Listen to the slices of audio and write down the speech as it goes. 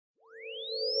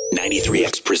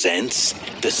93X presents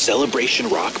the Celebration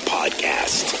Rock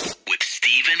Podcast with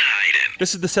Stephen Hyden.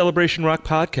 This is the Celebration Rock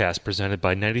Podcast presented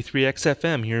by 93X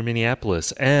FM here in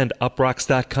Minneapolis and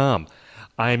uprocks.com.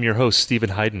 I am your host,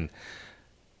 Stephen Hyden.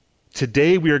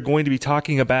 Today we are going to be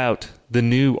talking about the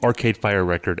new Arcade Fire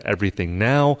record, Everything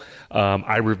Now.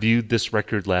 I reviewed this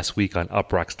record last week on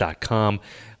uprocks.com.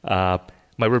 My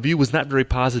review was not very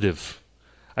positive.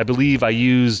 I believe I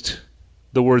used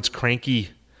the words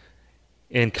cranky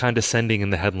and condescending in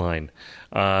the headline.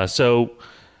 So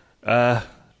not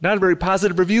a very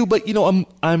positive review, but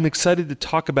I'm excited to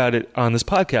talk about it on this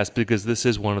podcast because this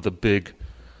is one of the big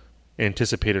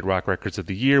anticipated rock records of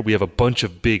the year. We have a bunch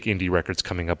of big indie records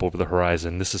coming up over the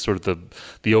horizon. This is sort of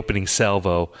the opening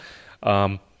salvo.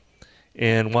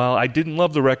 And while I didn't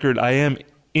love the record, I am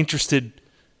interested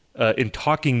in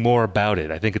talking more about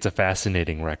it. I think it's a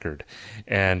fascinating record.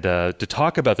 And to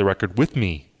talk about the record with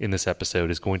me in this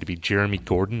episode is going to be Jeremy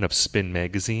Gordon of Spin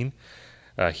Magazine.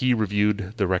 He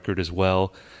reviewed the record as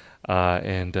well.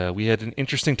 And we had an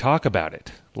interesting talk about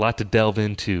it. A lot to delve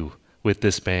into with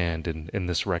this band and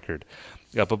this record.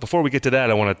 But before we get to that,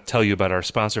 I want to tell you about our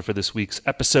sponsor for this week's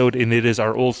episode, and it is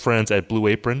our old friends at Blue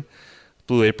Apron.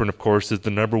 Blue Apron, of course, is the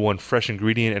 #1 fresh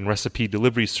ingredient and recipe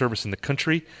delivery service in the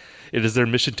country. It is their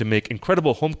mission to make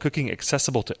incredible home cooking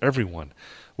accessible to everyone,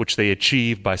 which they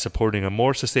achieve by supporting a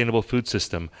more sustainable food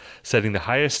system, setting the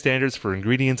highest standards for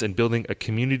ingredients, and building a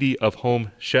community of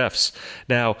home chefs.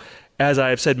 Now, as I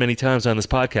have said many times on this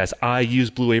podcast, I use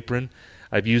Blue Apron.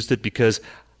 I've used it because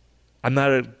I'm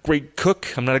not a great cook.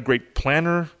 I'm not a great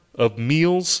planner of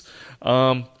meals,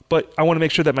 but I want to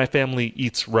make sure that my family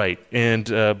eats right. And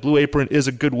Blue Apron is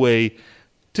a good way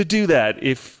to do that.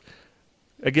 If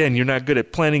again, you're not good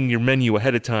at planning your menu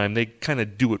ahead of time, they kind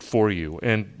of do it for you.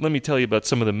 And let me tell you about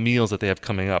some of the meals that they have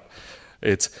coming up.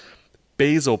 It's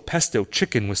basil pesto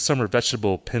chicken with summer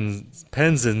vegetable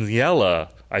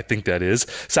panzanella, I think that is.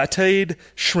 Sautéed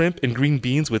shrimp and green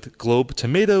beans with globe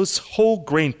tomatoes, whole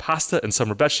grain pasta and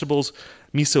summer vegetables,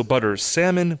 miso butter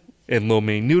salmon and lo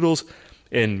mein noodles,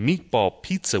 and meatball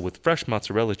pizza with fresh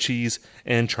mozzarella cheese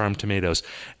and charmed tomatoes.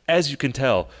 As you can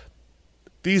tell,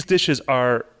 these dishes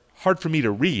are hard for me to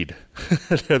read.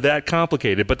 They're that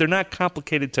complicated, but they're not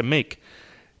complicated to make.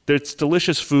 It's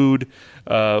delicious food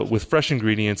with fresh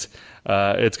ingredients.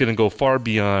 It's going to go far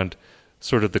beyond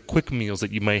sort of the quick meals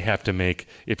that you might have to make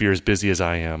if you're as busy as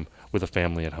I am with a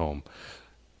family at home.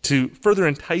 To further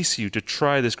entice you to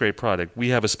try this great product, we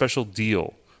have a special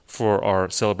deal for our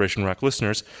Celebration Rock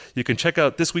listeners. You can check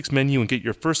out this week's menu and get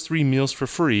your first 3 meals for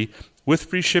free with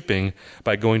free shipping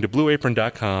by going to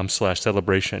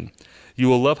blueapron.com/celebration. You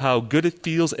will love how good it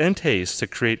feels and tastes to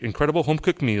create incredible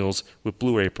home-cooked meals with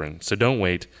Blue Apron. So don't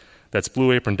wait. That's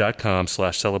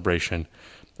blueapron.com/celebration.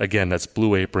 Again, that's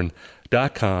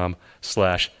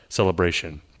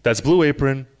blueapron.com/celebration. That's Blue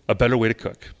Apron, a better way to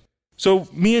cook. So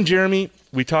me and Jeremy,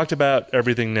 we talked about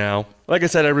Everything Now. Like I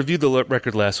said, I reviewed the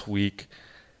record last week.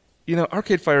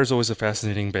 Arcade Fire is always a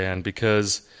fascinating band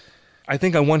because I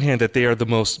think on one hand that they are the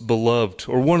most beloved,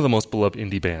 or one of the most beloved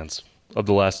indie bands of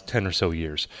the last 10 or so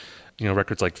years.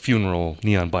 Records like Funeral,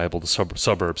 Neon Bible, The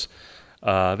Suburbs,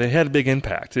 they had a big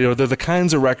impact. They're the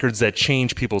kinds of records that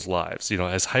change people's lives,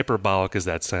 as hyperbolic as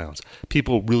that sounds.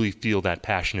 People really feel that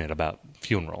passionate about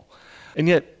Funeral. And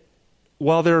yet,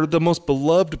 while they're the most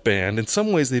beloved band, in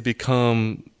some ways they've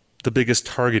become the biggest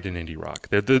target in indie rock.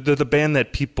 They're the band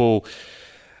that people,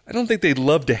 I don't think they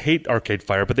love to hate Arcade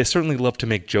Fire, but they certainly love to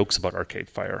make jokes about Arcade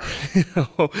Fire.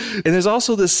 And there's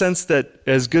also this sense that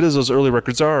as good as those early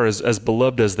records are, as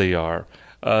beloved as they are,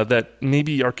 that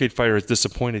maybe Arcade Fire has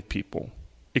disappointed people.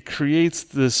 It creates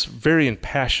this very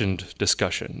impassioned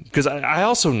discussion. Because I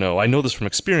also know, I know this from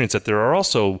experience, that there are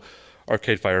also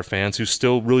Arcade Fire fans who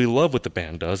still really love what the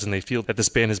band does, and they feel that this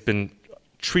band has been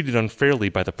treated unfairly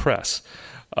by the press.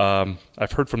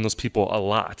 I've heard from those people a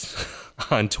lot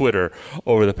on Twitter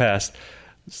over the past,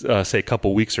 say,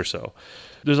 couple weeks or so.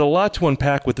 There's a lot to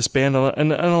unpack with this band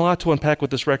and a lot to unpack with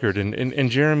this record.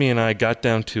 And Jeremy and I got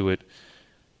down to it,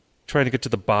 trying to get to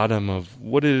the bottom of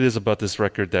what it is about this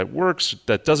record that works,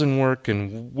 that doesn't work,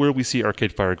 and where we see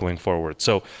Arcade Fire going forward.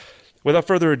 So without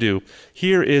further ado,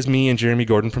 here is me and Jeremy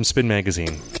Gordon from Spin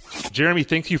Magazine. Jeremy,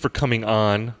 thank you for coming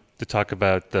on to talk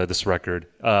about this record.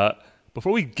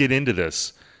 Before we get into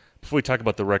this, before we talk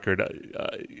about the record,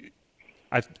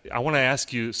 I want to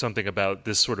ask you something about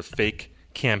this sort of fake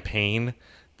campaign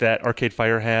that Arcade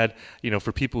Fire had.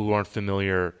 For people who aren't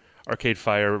familiar, Arcade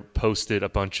Fire posted a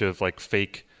bunch of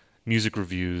fake music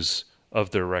reviews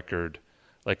of their record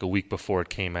a week before it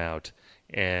came out,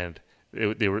 and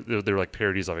They were like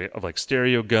parodies of like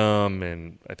Stereo Gum,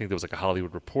 and I think there was like a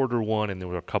Hollywood Reporter one, and there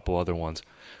were a couple other ones.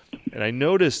 And I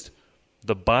noticed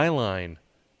the byline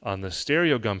on the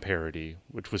Stereo Gum parody,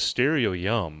 which was Stereo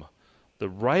Yum. The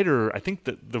writer, I think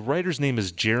the writer's name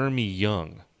is Jeremy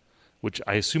Young, which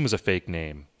I assume is a fake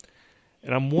name.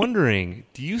 And I'm wondering,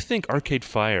 do you think Arcade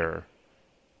Fire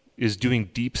is doing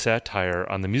deep satire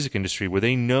on the music industry where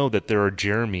they know that there are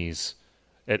Jeremys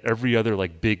at every other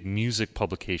like big music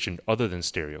publication other than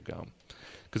Stereo Gum?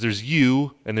 Because there's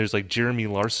you and there's like Jeremy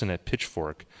Larson at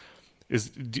Pitchfork.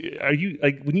 Are you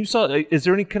like when you saw? Is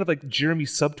there any kind of like Jeremy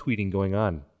subtweeting going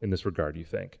on in this regard? You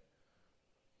think?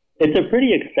 It's a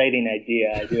pretty exciting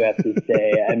idea, I do have to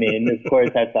say. I mean, of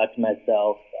course, I thought to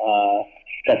myself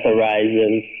that the rise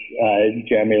of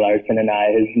Jeremy Larson and I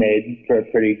has made for a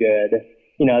pretty good,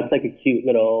 it's like a cute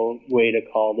little way to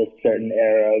call this certain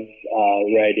era of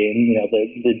writing,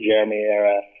 the Jeremy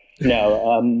era.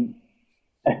 I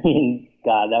mean,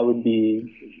 God, that would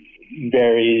be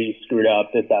very screwed up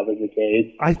if that was the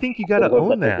case. I think you got to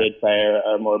own that. Arcade Fire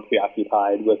are more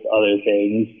preoccupied with other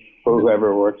things, for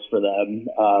whoever works for them.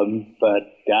 But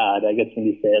God, I guess when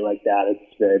you say it like that,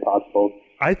 it's very possible.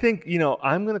 I think,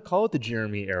 I'm going to call it the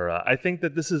Jeremy era. I think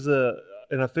that this is an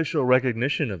official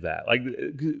recognition of that. Like,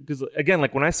 because again,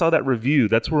 like when I saw that review,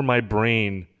 that's where my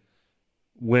brain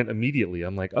went immediately.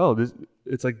 I'm like, oh,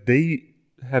 it's like they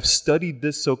have studied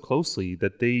this so closely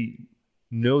that they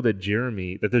know that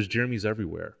there's Jeremys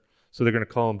everywhere. So they're going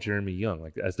to call him Jeremy Young,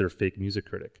 like as their fake music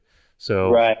critic.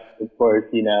 So right, of course,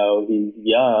 he's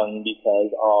young because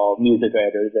all music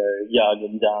writers are young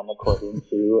and dumb, according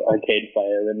to Arcade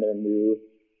Fire and their new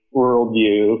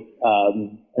worldview.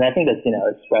 And I think that's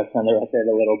expressed on the record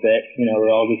a little bit. We're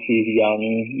all just these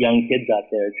young kids out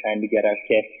there trying to get our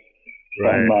kicks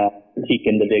from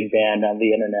critiquing the big band on the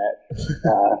internet.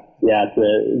 Yeah, it's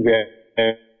a very,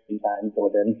 very time for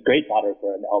them. It's great fodder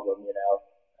for an album.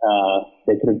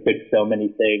 They could have picked so many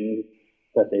things,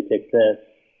 but they picked this.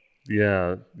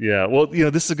 Yeah. Well,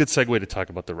 this is a good segue to talk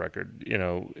about the record,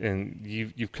 and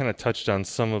you've kind of touched on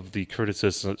some of the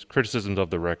criticisms of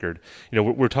the record.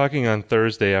 We're talking on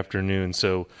Thursday afternoon,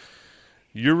 so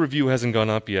your review hasn't gone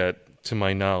up yet, to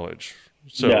my knowledge.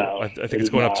 So no, I think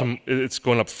it's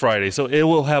going up Friday, so it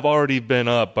will have already been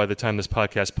up by the time this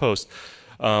podcast posts.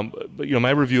 But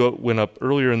my review went up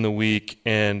earlier in the week,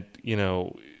 and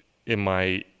in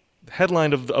my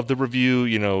headline of the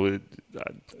review,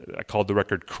 I called the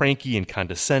record cranky and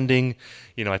condescending.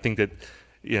 I think that,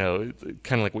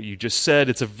 kind of like what you just said,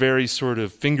 it's a very sort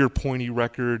of finger-pointy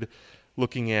record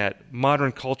looking at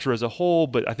modern culture as a whole,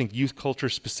 but I think youth culture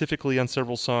specifically on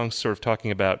several songs, sort of talking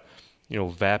about,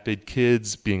 vapid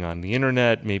kids being on the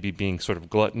internet, maybe being sort of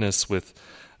gluttonous with,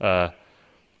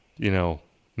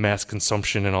 mass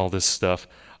consumption and all this stuff.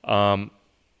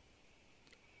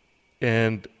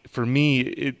 And for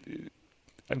me,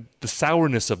 the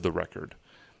sourness of the record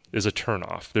is a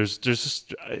turnoff. There's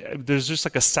just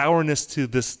like a sourness to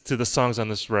the songs on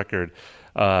this record,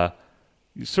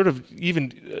 sort of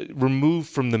even removed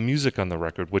from the music on the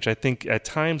record, which I think at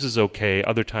times is okay,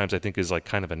 other times I think is like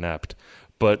kind of inept.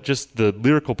 But just the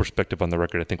lyrical perspective on the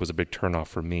record, I think, was a big turnoff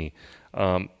for me.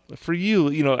 For you,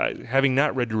 having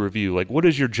not read your review, like, what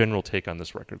is your general take on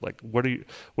this record? Like, what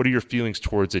are your feelings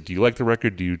towards it? Do you like the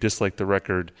record? Do you dislike the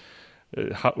record?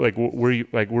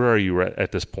 Where are you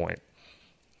at this point?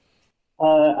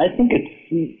 I think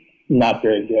it's not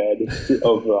very good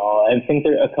overall. I think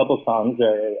a couple songs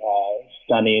are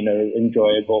stunning or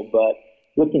enjoyable, but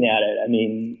looking at it, I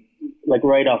mean, like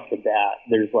right off the bat,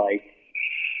 there's like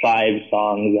 5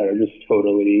 songs that are just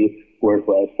totally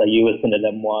worthless. Like you listen to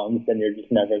them once and you're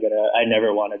just I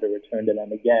never wanted to return to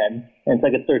them again. And it's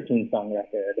like a 13-song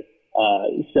record.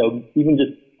 So even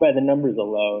just by the numbers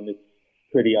alone, it's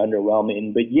pretty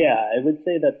underwhelming. But yeah, I would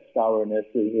say that sourness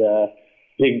is a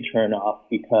big turnoff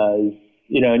because,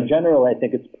 in general, I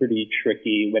think it's pretty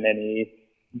tricky when any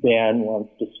band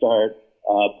wants to start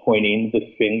pointing the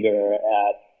finger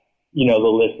at the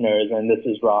listeners, and this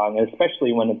is wrong, and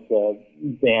especially when it's a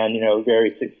band,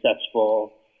 very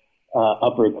successful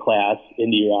upper class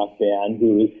indie rock band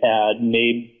who has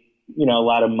made a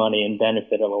lot of money and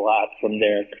benefited a lot from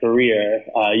their career.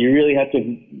 You really have to,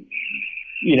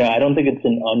 I don't think it's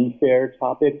an unfair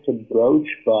topic to broach,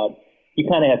 but you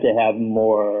kind of have to have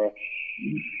more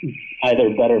either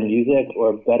better music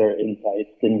or better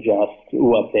insights than just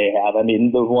what they have. I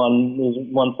mean, there's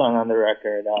one song on the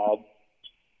record,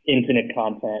 Infinite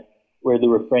Content, where the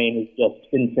refrain is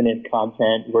just infinite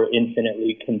content, we're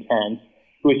infinitely content,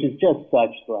 which is just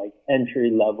such like entry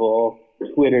level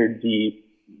Twitter deep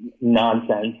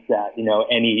nonsense that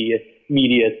any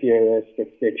media theorist or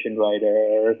fiction writer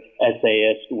or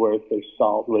essayist worth their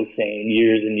salt was saying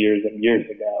years and years and years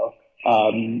ago.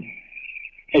 And,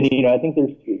 I think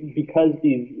because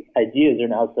these ideas are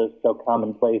now so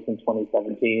commonplace in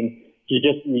 2017, to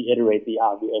just reiterate the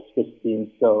obvious just seems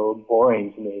so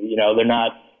boring to me. They're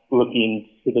not looking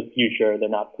to the future. They're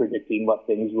not predicting what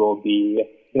things will be.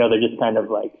 They're just kind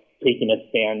of like taking a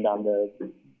stand on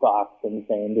the box and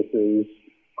saying this is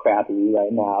crappy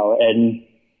right now. And,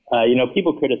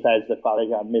 people criticized the Father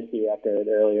John Misty record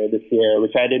earlier this year,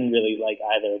 which I didn't really like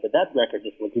either, but that record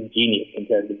just looks genius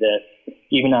compared to this,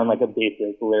 even on like a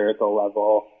basic lyrical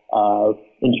level,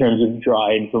 in terms of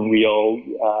drawing from real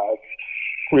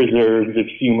reserves of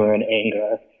humor and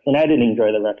anger. And I didn't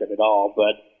enjoy the record at all,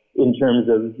 but in terms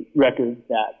of records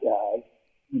that,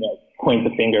 point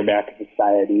the finger back at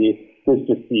society, this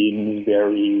just seems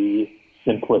very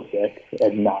simplistic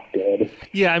and not good.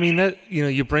 Yeah, I mean, that,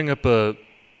 you bring up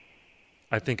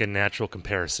I think a natural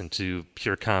comparison to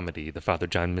Pure Comedy, the Father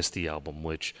John Misty album,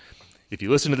 which if you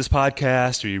listen to this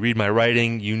podcast or you read my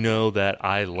writing, you know that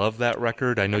I love that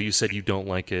record. I know you said you don't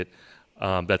like it.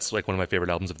 That's like one of my favorite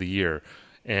albums of the year.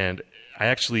 And I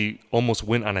actually almost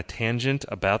went on a tangent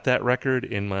about that record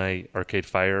in my Arcade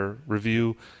Fire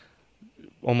review,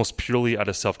 almost purely out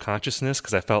of self-consciousness,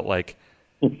 because I felt like,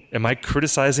 am I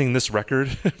criticizing this record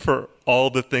for all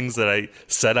the things that I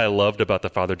said I loved about the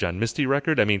Father John Misty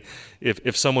record? I mean,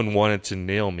 if someone wanted to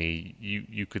nail me,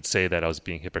 you could say that I was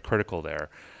being hypocritical there.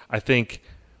 I think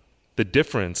the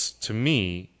difference to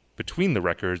me between the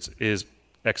records is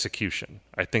execution.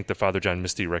 I think the Father John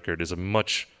Misty record is a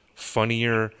much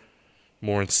funnier,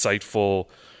 more insightful,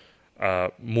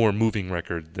 more moving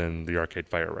record than the Arcade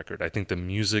Fire record. I think the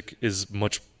music is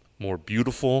much more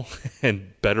beautiful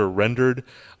and better rendered,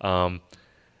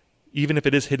 even if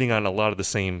it is hitting on a lot of the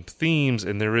same themes,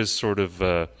 and there is sort of,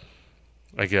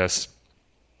 I guess,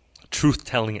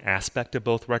 truth-telling aspect of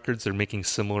both records. They're making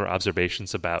similar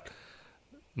observations about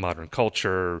modern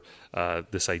culture,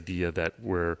 this idea that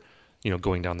we're,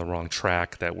 going down the wrong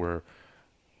track, that we're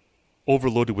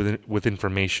overloaded with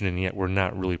information, and yet we're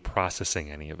not really processing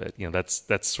any of it.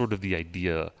 That's sort of the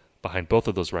idea behind both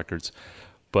of those records.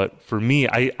 But for me,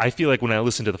 I feel like when I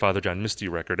listen to the Father John Misty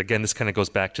record, again, this kind of goes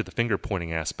back to the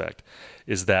finger-pointing aspect,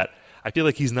 is that I feel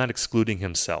like he's not excluding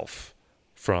himself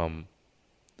from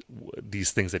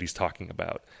these things that he's talking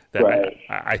about. That right.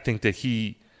 I think that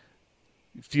he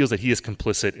feels that he is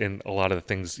complicit in a lot of the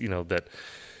things, that,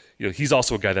 he's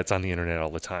also a guy that's on the internet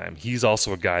all the time. He's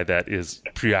also a guy that is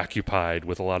preoccupied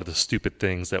with a lot of the stupid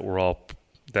things that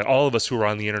all of us who are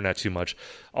on the internet too much,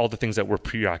 all the things that we're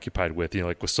preoccupied with,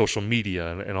 like with social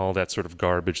media and all that sort of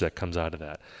garbage that comes out of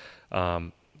that. I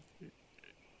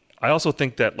also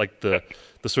think that like the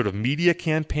sort of media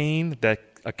campaign that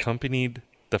accompanied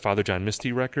the Father John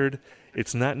Misty record,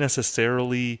 it's not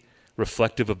necessarily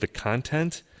reflective of the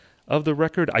content of the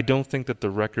record. I don't think that the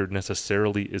record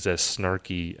necessarily is as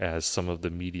snarky as some of the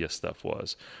media stuff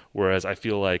was. Whereas I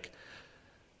feel like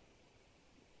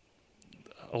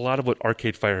a lot of what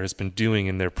Arcade Fire has been doing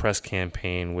in their press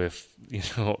campaign with,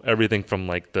 everything from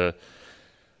like the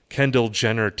Kendall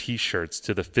Jenner t-shirts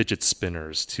to the fidget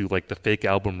spinners to like the fake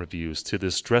album reviews to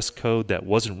this dress code that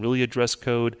wasn't really a dress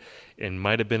code and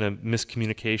might have been a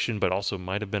miscommunication but also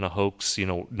might have been a hoax,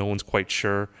 no one's quite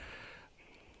sure.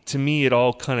 To me, it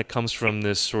all kind of comes from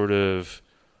this sort of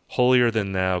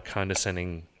holier-than-thou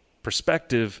condescending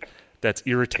perspective that's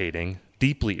irritating,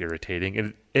 deeply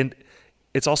irritating, and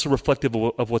it's also reflective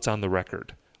of what's on the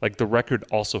record. Like, the record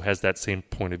also has that same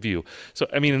point of view. So,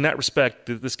 I mean, in that respect,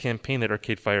 this campaign that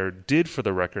Arcade Fire did for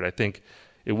the record, I think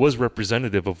it was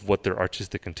representative of what their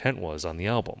artistic intent was on the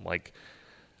album. Like,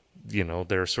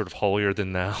 they're sort of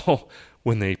holier-than-thou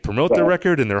when they promote the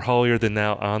record, and they're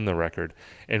holier-than-thou on the record.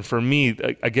 And for me,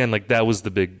 again, like, that was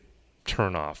the big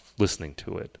turn-off listening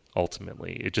to it,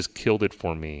 ultimately. It just killed it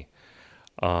for me.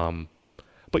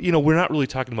 But, we're not really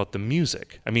talking about the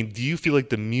music. I mean, do you feel like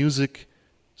the music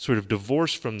sort of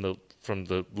divorced from the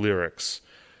lyrics?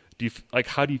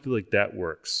 How do you feel like that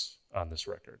works on this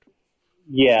record?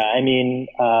 Yeah, I mean,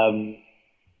 I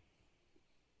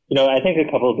think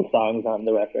a couple of the songs on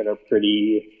the record are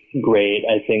pretty great.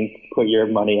 I think Put Your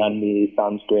Money on Me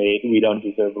sounds great. We Don't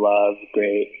Deserve Love,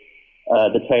 great.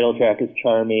 The title track is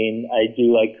charming. I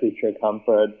do like Creature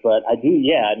Comfort, but I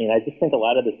just think a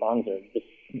lot of the songs are just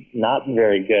not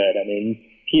very good. I mean,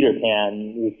 Peter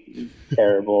Pan is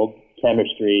terrible.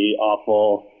 Chemistry,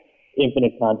 awful.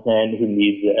 Infinite Content, who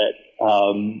needs it?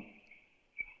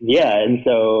 And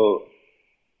so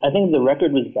I think the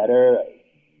record was better.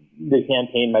 The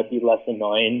campaign might be less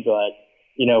annoying, but,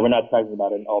 we're not talking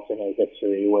about an alternate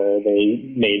history where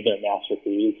they made their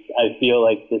masterpiece. I feel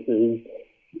like this is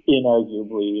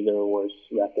inarguably their worst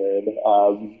record.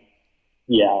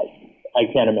 I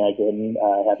can't imagine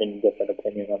having a different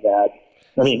opinion of that.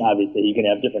 I mean, obviously you can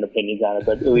have different opinions on it,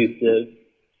 but at least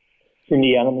for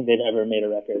me, I don't think they've ever made a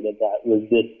record that was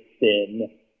this thin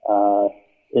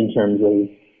in terms of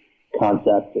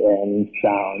concept and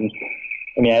sound.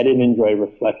 I mean, I didn't enjoy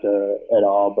Reflector at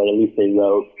all, but at least they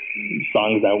wrote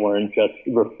songs that weren't just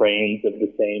refrains of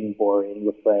the same boring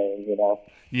refrain,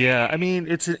 Yeah, I mean,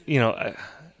 it's,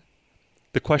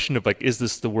 the question of, like, is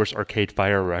this the worst Arcade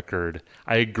Fire record?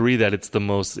 I agree that it's the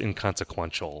most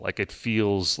inconsequential. Like, it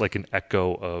feels like an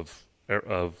echo of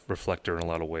Reflector in a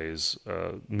lot of ways,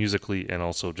 musically and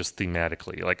also just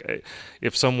thematically. Like,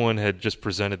 if someone had just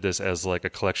presented this as like a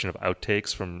collection of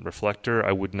outtakes from Reflector,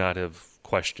 I would not have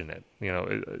questioned it.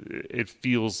 It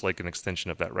feels like an extension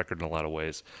of that record in a lot of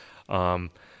ways.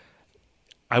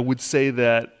 I would say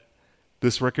that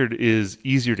this record is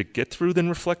easier to get through than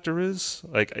Reflector is.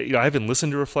 Like, I haven't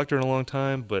listened to Reflector in a long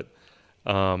time, but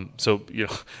so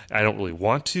I don't really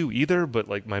want to either. But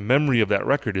like, my memory of that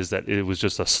record is that it was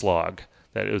just a slog.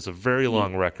 That it was a very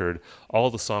long record. All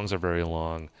the songs are very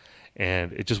long,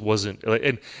 and it just wasn't.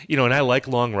 And I like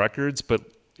long records, but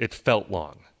it felt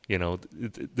long.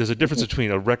 There's a difference between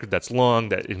a record that's long,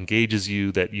 that engages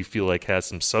you, that you feel like has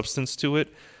some substance to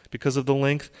it because of the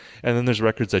length, and then there's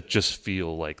records that just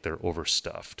feel like they're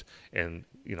overstuffed and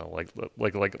like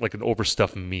an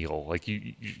overstuffed meal. Like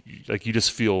you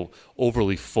just feel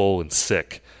overly full and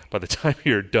sick by the time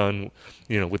you're done,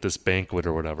 with this banquet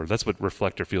or whatever. That's what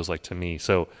Reflector feels like to me.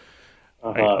 So,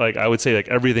 I would say like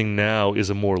Everything Now is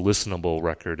a more listenable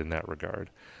record in that regard.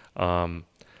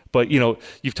 But,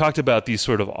 you've talked about these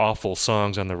sort of awful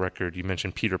songs on the record. You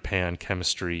mentioned Peter Pan,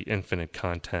 Chemistry, Infinite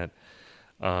Content.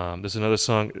 There's another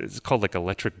song, it's called like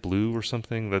Electric Blue or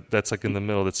something, that's like in the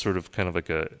middle, that's sort of kind of like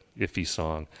a iffy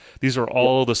song. These are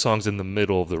all the songs in the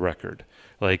middle of the record.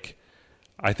 Like,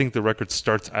 I think the record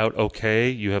starts out okay.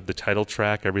 You have the title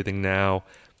track, Everything Now.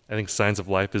 I think Signs of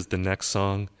Life is the next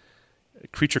song.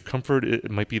 Creature Comfort,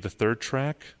 it might be the third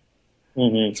track.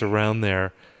 Mm-hmm. It's around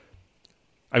there.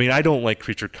 I mean, I don't like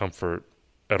Creature Comfort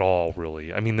at all,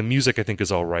 really. I mean, the music I think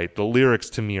is all right. The lyrics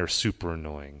to me are super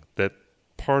annoying. That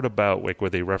part about like where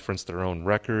they reference their own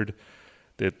record,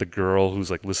 that the girl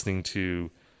who's like listening to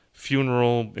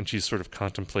Funeral and she's sort of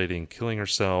contemplating killing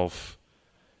herself.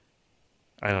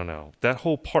 I don't know. That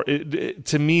whole part,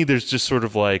 to me, there's just sort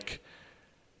of like,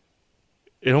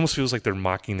 it almost feels like they're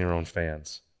mocking their own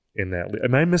fans. In that,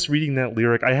 am I misreading that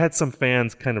lyric? I had some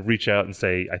fans kind of reach out and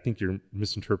say, I think you're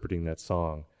misinterpreting that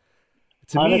song.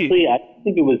 Honestly, I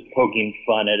think it was poking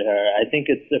fun at her. I think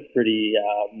it's a pretty,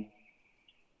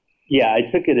 I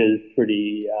took it as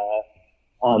pretty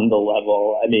on the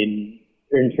level. I mean,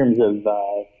 in terms of,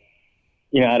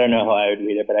 I don't know how I would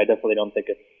read it, but I definitely don't think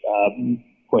it's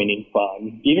pointing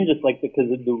fun. Even just like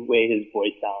because of the way his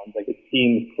voice sounds, like it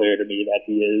seems clear to me that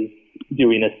he is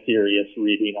doing a serious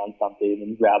reading on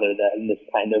something rather than this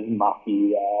kind of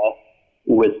mocky,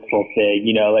 wistful thing.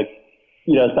 It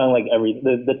sounds like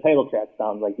the title track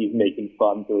sounds like he's making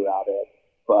fun throughout it.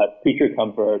 But Creature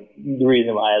Comfort, the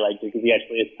reason why I liked it, because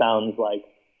it sounds like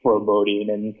foreboding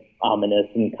and ominous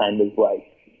and kind of like,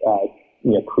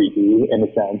 creepy in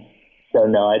a sense. So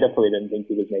no, I definitely didn't think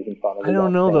he was making fun of it. I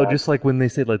don't know though, just like when they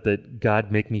say like the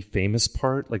God Make Me Famous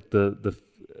part, like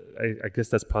I guess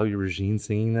that's probably Regine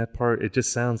singing that part. It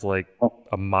just sounds like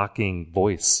a mocking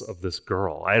voice of this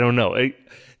girl. I don't know.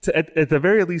 At the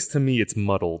very least, to me, it's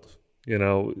muddled.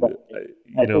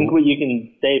 I think what you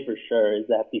can say for sure is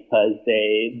that because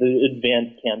the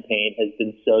Advance campaign has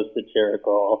been so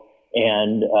satirical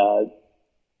and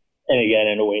again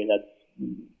in a way that's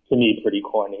to me pretty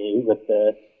corny with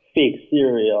the fake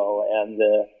cereal and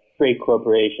the fake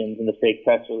corporations and the fake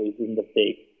press releases and the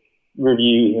fake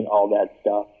reviews and all that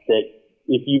stuff, that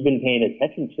if you've been paying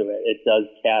attention to it, it does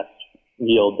cast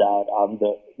real doubt on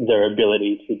their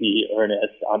ability to be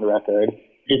earnest on record.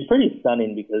 It's pretty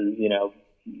stunning because,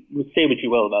 say what you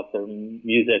will about their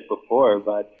music before,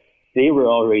 but they were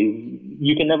always,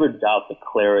 you can never doubt the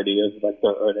clarity of like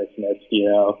their earnestness,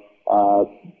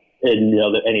 in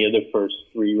any of the first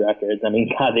three records. I mean,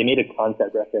 God, they made a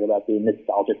concept record about being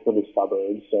nostalgic for the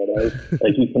suburbs, sort of.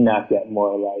 Like, you cannot get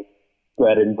more like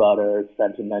bread and butter,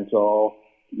 sentimental,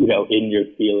 in your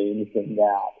feelings than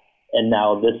that. And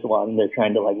now this one, they're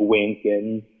trying to like wink,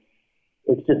 and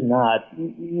it's just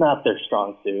not their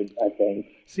strong suit, I think.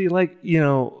 See, like,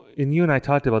 and you and I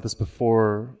talked about this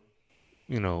before,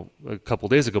 a couple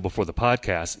days ago before the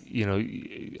podcast,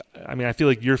 I mean, I feel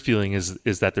like your feeling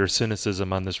is that their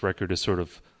cynicism on this record is sort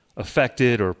of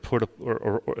affected or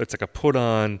or it's like a put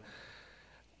on.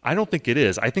 I don't think it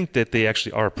is. I think that they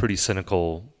actually are a pretty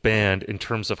cynical band in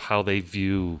terms of how they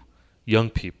view young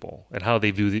people and how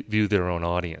they view their own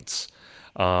audience.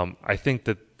 I think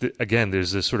that, again,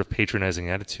 there's this sort of patronizing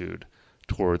attitude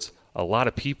towards a lot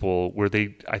of people where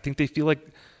I think they feel like,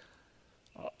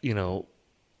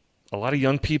 a lot of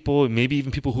young people, maybe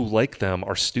even people who like them,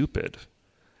 are stupid.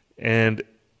 And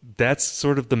that's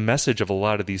sort of the message of a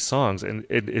lot of these songs. And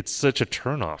it's such a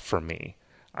turnoff for me.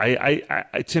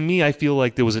 To me, I feel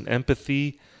like there was an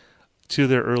empathy to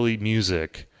their early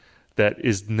music that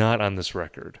is not on this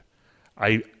record.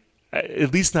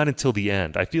 At least not until the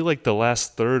end. I feel like the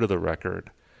last third of the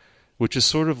record, which is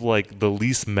sort of like the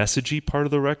least messagey part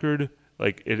of the record,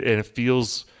 and it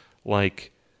feels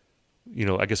like,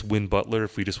 I guess Win Butler,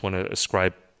 if we just want to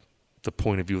ascribe the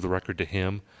point of view of the record to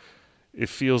him, it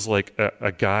feels like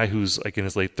a guy who's like in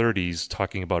his late 30s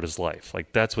talking about his life.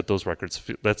 Like that's what those records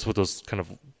feel, that's what those kind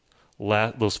of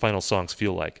those final songs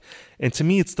feel like. And to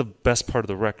me, it's the best part of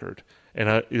the record. And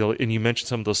and you mentioned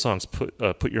some of those songs,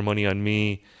 Put Your Money on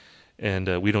Me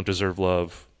and We Don't Deserve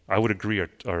Love. I would agree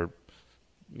are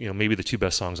maybe the two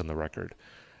best songs on the record.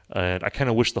 And I kind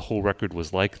of wish the whole record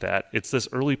was like that. It's this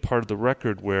early part of the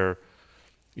record where,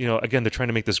 again, they're trying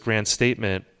to make this grand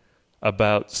statement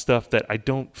about stuff that I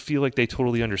don't feel like they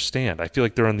totally understand. I feel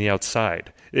like they're on the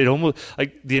outside. It almost,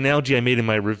 like the analogy I made in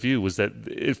my review was that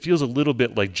it feels a little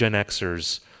bit like Gen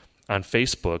Xers on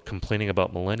Facebook complaining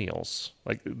about millennials.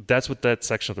 Like that's what that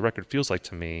section of the record feels like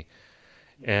to me.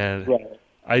 And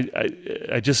I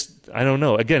don't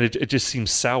know. Again, it just seems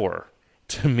sour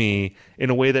to me in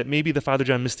a way that maybe the Father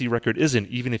John Misty record isn't,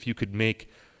 even if you could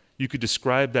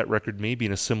describe that record maybe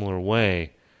in a similar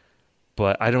way.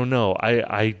 But I don't know.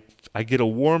 I get a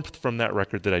warmth from that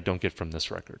record that I don't get from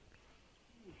this record.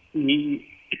 The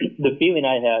feeling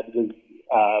I had was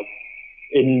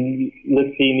in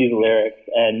listening to these lyrics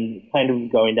and kind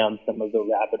of going down some of the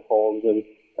rabbit holes of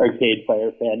Arcade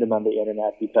Fire fandom on the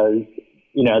internet, because,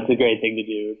 it's a great thing to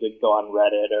do, to go on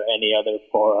Reddit or any other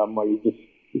forum where you just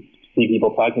see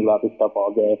people talking about this stuff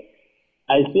all day.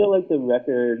 I feel like the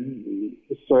record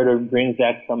sort of brings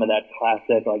back some of that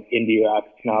classic, like, indie rock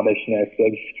snobbishness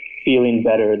of feeling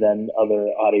better than other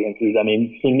audiences. I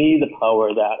mean, to me, the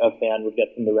power that a fan would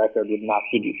get from the record would not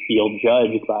to feel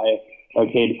judged by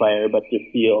Arcade Fire, but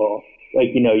to feel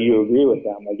like, you agree with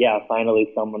them. Like, yeah, finally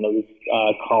someone that was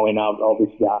calling out all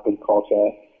this rapid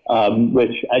culture,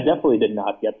 which I definitely did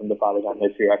not get from the Father John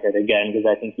Misty record, again, because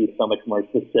I think he's so much more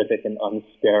specific and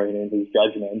unsparing in his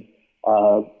judgment.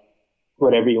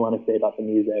 Whatever you want to say about the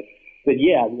music. But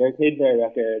yeah, the Arcade Fire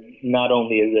record, not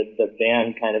only is it the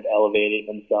band kind of elevating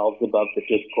themselves above the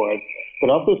discourse, but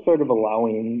also sort of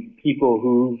allowing people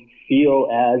who feel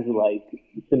as like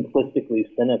simplistically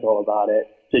cynical about it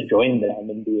to join them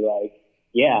and be like,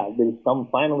 yeah, there's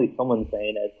finally someone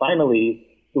saying it. Finally,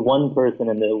 the one person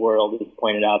in the world has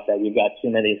pointed out that we've got too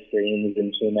many screens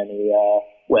and too many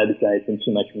websites and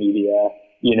too much media,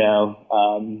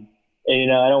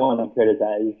 And, I don't want to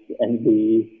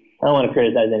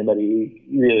criticize anybody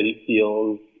who really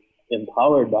feels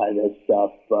empowered by this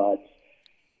stuff, but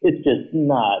it's just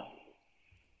not,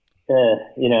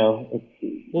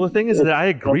 Well, the thing is that I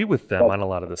agree with them on a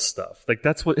lot of this stuff. Like,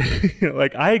 that's what,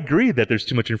 I agree that there's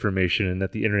too much information and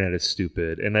that the internet is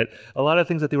stupid and that a lot of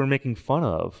things that they were making fun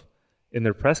of in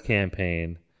their press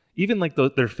campaign, even like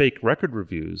their fake record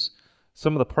reviews,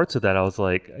 some of the parts of that I was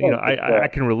like, I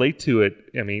can relate to it.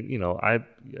 I mean,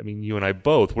 you and I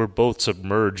both, we're both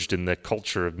submerged in the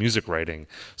culture of music writing.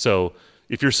 So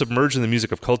if you're submerged in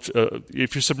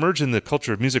the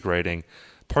culture of music writing,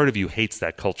 part of you hates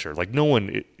that culture. Like no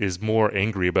one is more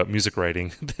angry about music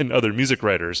writing than other music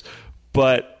writers.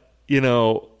 But,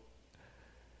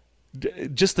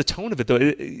 just the tone of it though,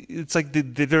 it's like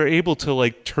they're able to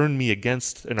like turn me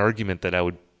against an argument that I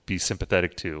would be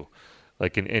sympathetic to,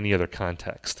 like in any other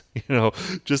context,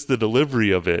 just the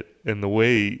delivery of it and the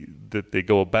way that they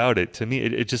go about it, to me,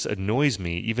 it just annoys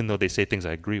me, even though they say things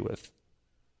I agree with.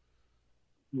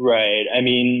 Right. I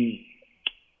mean,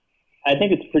 I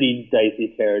think it's pretty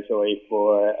dicey territory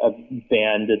for a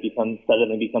band to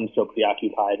suddenly become so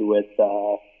preoccupied with,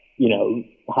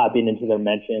 hopping into their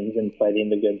mentions and fighting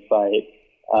the good fight.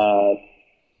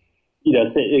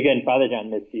 Again, Father John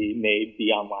Misty may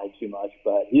be online too much,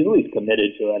 but he's at least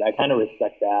committed to it. I kind of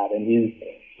respect that, and he's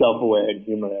self-aware and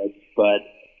humorous. But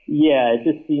yeah, it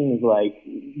just seems like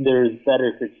there's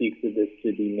better critiques of this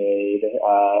to be made.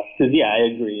 Because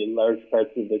I agree, large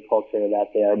parts of the culture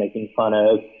that they are making fun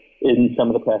of in some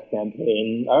of the press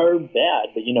campaign are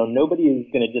bad, but nobody is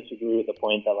going to disagree with the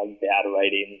point that like bad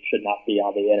writing should not be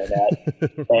on the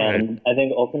internet. Right. And I think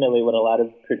ultimately what a lot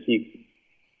of critiques,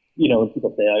 when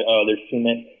people say like, oh, there's too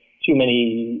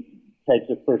many types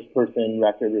of first-person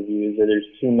record reviews, or there's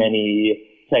too many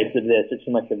types of this or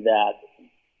too much of that.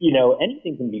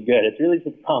 Anything can be good. It's really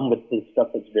the problem with the stuff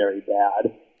that's very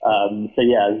bad. So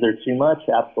yeah, is there too much?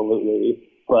 Absolutely.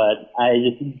 But I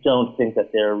just don't think that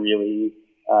they're really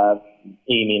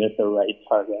aiming at the right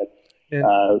target.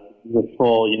 The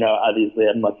full, obviously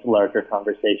a much larger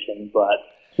conversation, but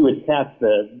to attack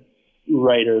the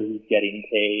writer who's getting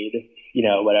paid,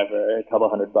 whatever, a couple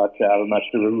 $100 however much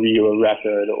to review a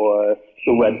record, or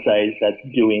the website that's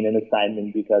doing an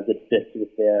assignment because it fits with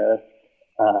their,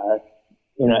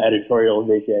 editorial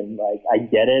vision. Like, I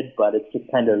get it, but it's just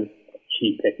kind of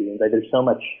cheap picking. Like, there's so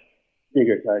much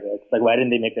bigger targets. Like, why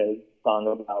didn't they make a song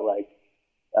about like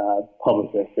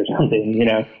publicists or something?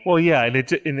 Well, yeah,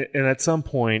 and at some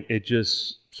point it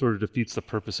just sort of defeats the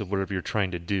purpose of whatever you're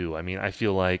trying to do. I mean, I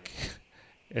feel like,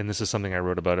 and this is something I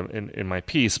wrote about in my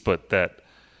piece, but that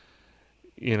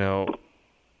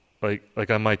like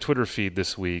on my Twitter feed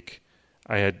this week,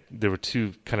 there were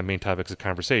two kind of main topics of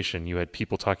conversation. You had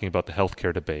people talking about the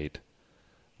healthcare debate,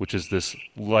 which is this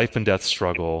life and death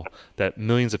struggle that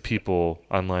millions of people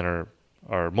online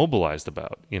are mobilized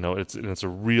about. It's a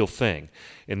real thing.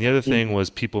 And the other thing was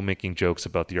people making jokes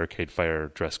about the Arcade Fire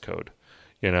dress code,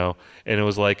 and it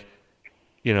was like,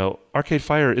 Arcade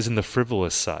Fire is in the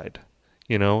frivolous side,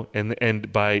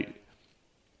 and by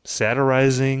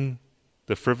satirizing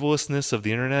the frivolousness of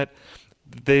the internet,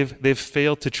 they've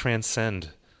failed to transcend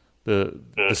the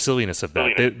silliness of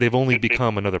that. They've only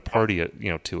become another party,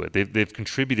 to it. They've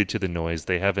contributed to the noise.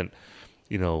 They haven't,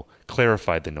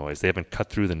 clarified the noise. They haven't cut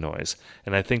through the noise.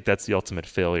 And I think that's the ultimate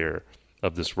failure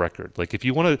of this record. Like, if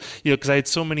you want to, because I had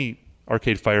so many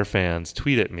Arcade Fire fans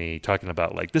tweet at me talking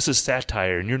about like, this is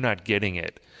satire and you're not getting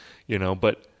it,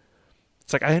 but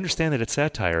it's like, I understand that it's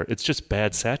satire. It's just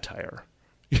bad satire.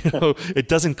 It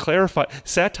doesn't clarify.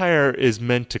 Satire is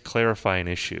meant to clarify an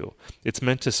issue. It's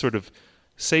meant to sort of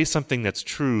say something that's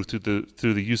true through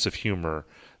the use of humor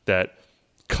that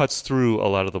cuts through a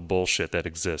lot of the bullshit that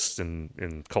exists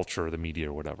in culture or the media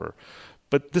or whatever.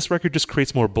 But this record just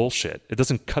creates more bullshit. It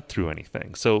doesn't cut through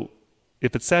anything. So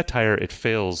if it's satire, it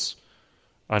fails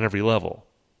on every level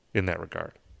in that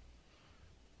regard.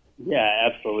 Yeah,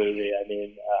 absolutely. I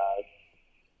mean,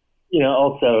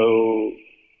 also,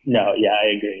 no, yeah,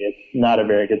 I agree. It's not a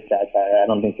very good satire. I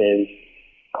don't think they've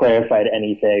clarified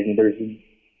anything.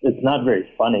 It's not very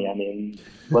funny. I mean,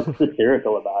 what's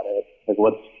satirical about it? Like,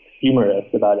 what's humorous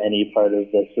about any part of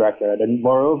this record? And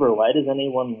moreover, why does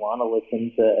anyone want to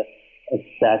listen to a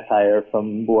satire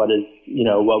from what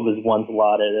was once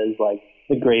lauded as like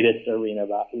the greatest arena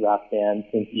rock band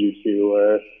since U2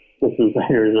 or the Foo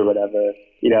Fighters or whatever?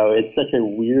 It's such a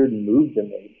weird move to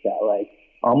make that, like,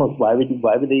 almost why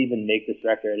would they even make this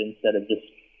record instead of just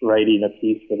writing a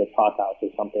piece for the Talk House or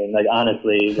something? Like,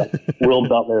 honestly, like, Will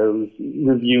Butler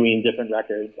reviewing different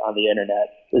records on the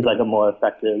internet is like a more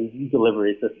effective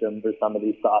delivery system for some of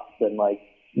these songs than like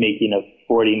making a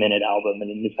 40-minute album and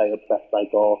an entire press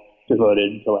cycle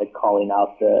devoted to like calling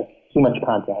out the too much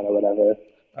content or whatever.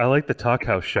 I like the Talk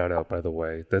House shout out, by the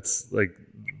way. That's like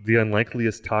the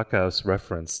unlikeliest Talk House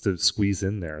reference to squeeze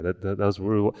in there. That was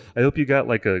really, I hope you got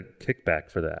like a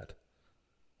kickback for that.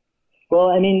 Well,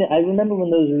 I mean, I remember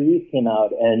when those reviews came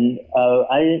out, and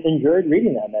I enjoyed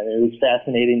reading them, and it was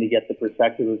fascinating to get the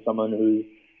perspective of someone who's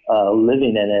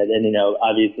living in it. And,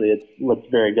 obviously it's what's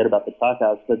very good about the Talk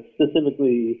House, but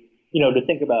specifically, to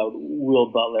think about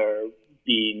Will Butler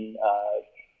being,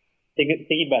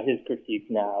 thinking about his critiques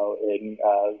now in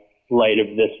light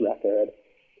of this record,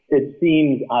 it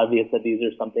seems obvious that this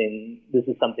is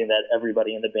something that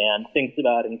everybody in the band thinks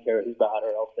about and cares about,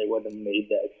 or else they wouldn't have made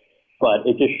this. But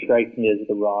it just strikes me as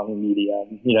the wrong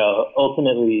medium.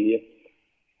 Ultimately,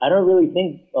 I don't really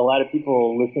think a lot of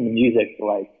people listen to music to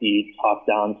like be talked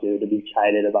down to be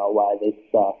chided about why they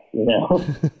suck.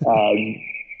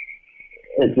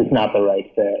 It's just not the right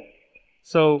fit.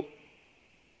 So,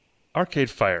 Arcade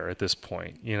Fire at this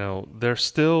point, they're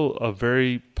still a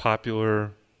very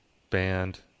popular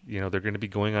band. They're going to be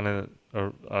going on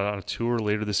a tour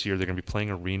later this year. They're going to be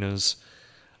playing arenas.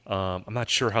 I'm not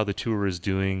sure how the tour is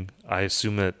doing. I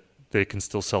assume that they can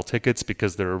still sell tickets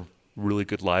because they're a really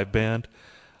good live band.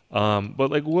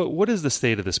 But like, what is the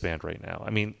state of this band right now? I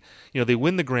mean, they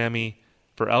win the Grammy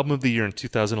for Album of the Year in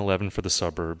 2011 for The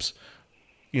Suburbs.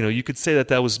 You could say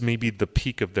that was maybe the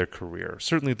peak of their career,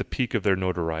 certainly the peak of their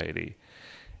notoriety.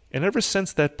 And ever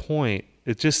since that point,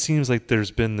 it just seems like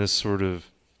there's been this sort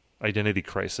of identity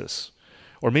crisis.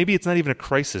 Or maybe it's not even a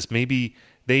crisis. Maybe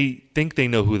they think they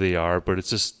know who they are, but it's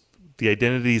just the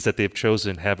identities that they've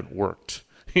chosen haven't worked,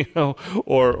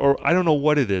 or I don't know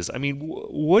what it is. I mean,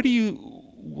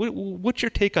 what's your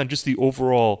take on just the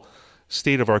overall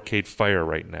state of Arcade Fire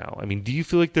right now? I mean, do you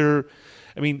feel like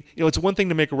it's one thing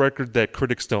to make a record that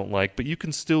critics don't like, but you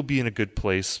can still be in a good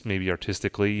place, maybe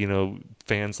artistically,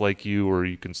 fans like you, or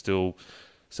you can still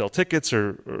sell tickets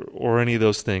or any of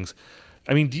those things.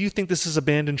 I mean, do you think this is a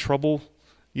band in trouble,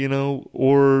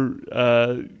 or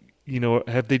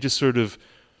have they just sort of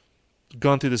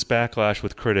gone through this backlash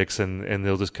with critics and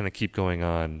they'll just kind of keep going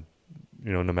on,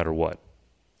 no matter what?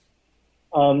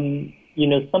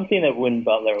 Something that Win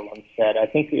Butler once said, I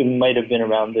think it might have been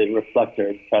around the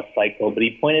Reflector press cycle, but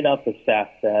he pointed out the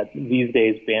fact that these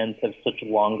days bands have such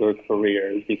longer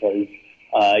careers because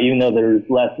even though there's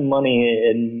less money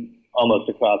in almost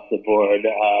across the board,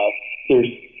 there's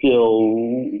still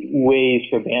ways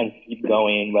for bands to keep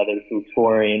going, whether through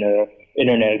touring or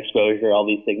internet exposure, all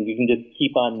these things. You can just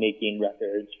keep on making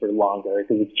records for longer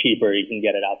because it's cheaper. You can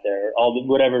get it out there.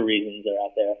 Whatever reasons are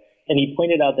out there. And he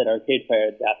pointed out that Arcade Fire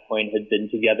at that point had been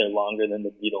together longer than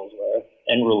the Beatles were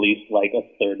and released like a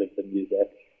third of the music.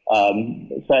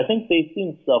 So I think they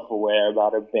seem self-aware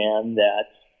about a band that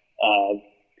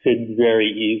could very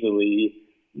easily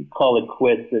call it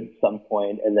quits at some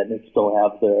point and then still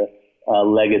have their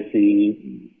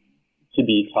legacy to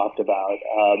be talked about.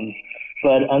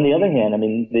 But on the other hand, I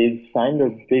mean, they've signed a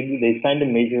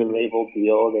major label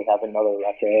deal. They have another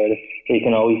record. They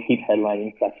can always keep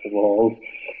headlining festivals.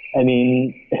 I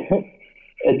mean,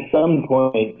 at some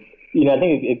point, I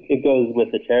think it goes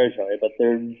with the territory, but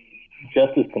they're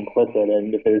just as complicit.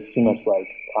 And if there's too much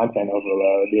content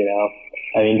overload,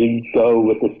 I mean, to go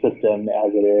with the system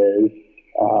as it is,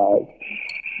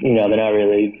 they're not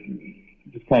really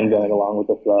just kind of going along with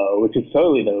the flow, which is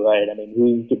totally their right. I mean,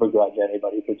 who's to begrudge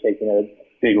anybody for taking a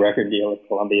big record deal if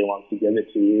Columbia wants to give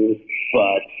it to you?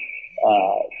 But,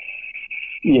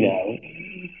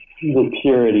 the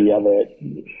purity of it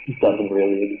doesn't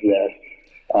really exist.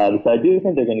 So I do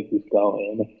think they're going to keep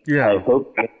going. Yeah. I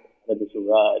hope that it's a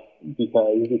rut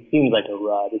because it seems like a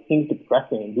rut. It seems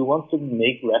depressing. Who wants to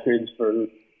make records for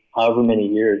however many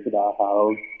years about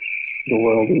how the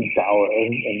world is dour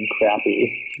and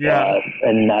crappy,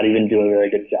 and not even do a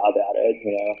very good job at it,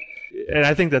 And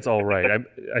I think that's all right.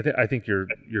 I think you're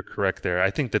correct there. I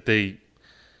think that they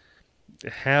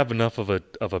have enough of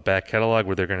a back catalog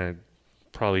where they're going to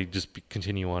probably just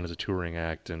continue on as a touring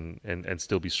act and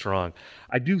still be strong.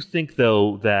 I do think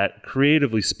though that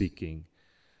creatively speaking,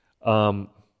 I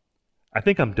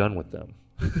think I'm done with them.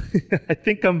 I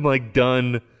think I'm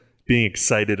done being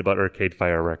excited about Arcade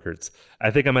Fire records. I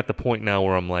think I'm at the point now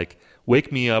where I'm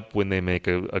wake me up when they make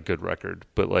a good record.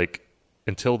 But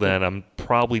until then, I'm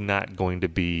probably not going to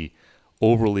be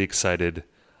overly excited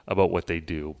about what they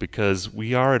do because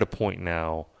we are at a point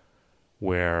now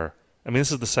where,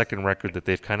 this is the second record that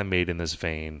they've kind of made in this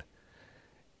vein.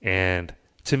 And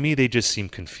to me, they just seem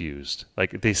confused.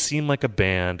 They seem like a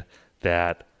band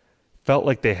that felt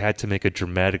like they had to make a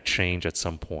dramatic change at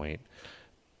some point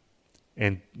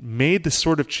and made the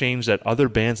sort of change that other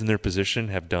bands in their position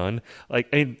have done.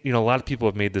 A lot of people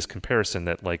have made this comparison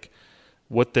that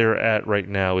what they're at right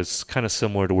now is kind of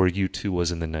similar to where U2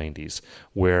 was in the 90s,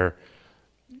 where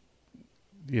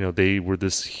they were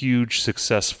this huge,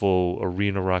 successful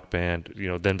arena rock band,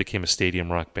 then became a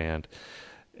stadium rock band.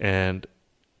 And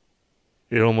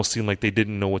it almost seemed like they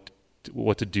didn't know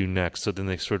what to do next. So then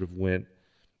they sort of went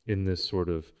in this sort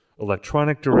of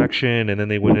electronic direction, and then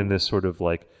they went in this sort of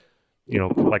like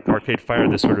Arcade Fire,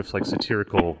 this sort of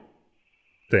satirical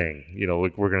thing.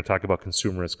 We're going to talk about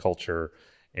consumerist culture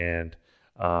and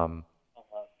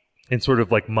sort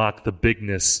of mock the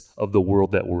bigness of the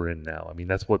world that we're in now. I mean,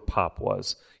 that's what pop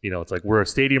was. It's we're a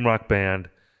stadium rock band,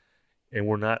 and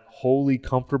we're not wholly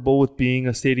comfortable with being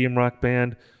a stadium rock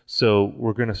band, so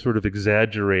we're going to sort of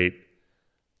exaggerate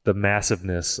the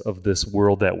massiveness of this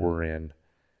world that we're in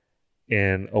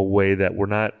a way that we're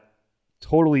not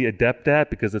totally adept at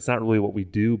because it's not really what we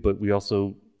do, but we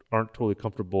also aren't totally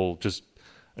comfortable just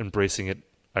embracing it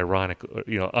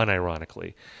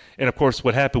unironically. And of course,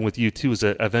 what happened with U2 is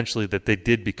that eventually that they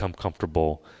did become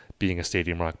comfortable being a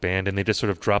stadium rock band, and they just sort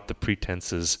of dropped the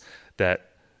pretenses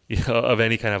that of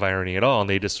any kind of irony at all, and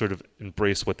they just sort of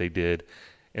embraced what they did,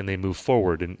 and they moved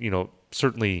forward. And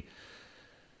certainly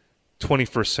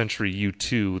 21st century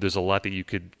U2, there's a lot that you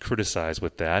could criticize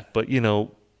with that, but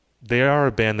they are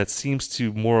a band that seems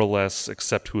to more or less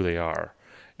accept who they are,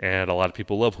 and a lot of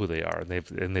people love who they are,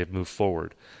 and they've moved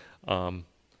forward.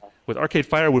 With Arcade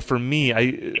Fire, for me,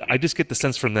 I just get the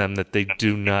sense from them that they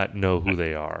do not know who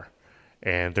they are.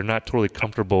 and they're not totally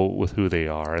comfortable with who they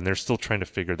are, and they're still trying to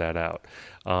figure that out.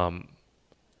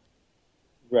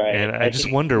 Right. And I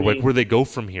just wonder, like, where they go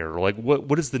from here. Like,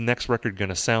 what is the next record going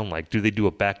to sound like? Do they do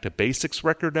a back to basics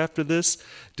record after this?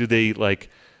 Do they do like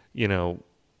the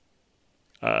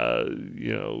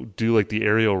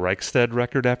Ariel Reichstad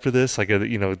record after this? Like,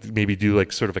 maybe do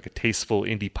like sort of like a tasteful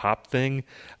indie pop thing.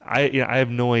 I have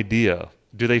no idea.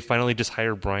 Do they finally just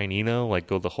hire Brian Eno, like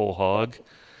go the whole hog?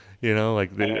 I feel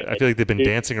like they've been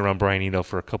dancing around Brian Eno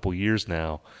for a couple years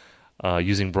now,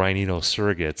 using Brian Eno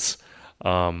surrogates.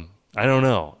 I don't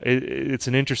know. It's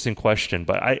an interesting question,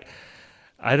 but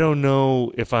I don't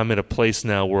know if I'm at a place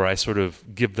now where I sort of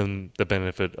give them the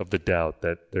benefit of the doubt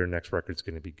that their next record's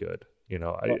going to be good.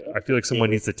 I feel like someone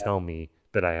needs to tell me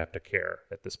that I have to care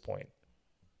at this point.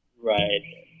 Right.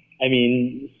 I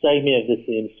mean, Segment of this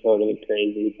seems totally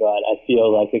crazy, but I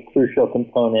feel like a crucial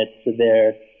component to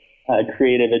their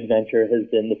creative adventure has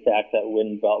been the fact that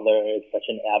Win Butler is such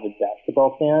an avid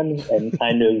basketball fan and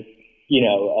kind of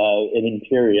an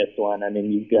imperious one. I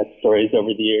mean, you've got stories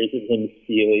over the years of him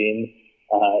stealing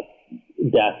I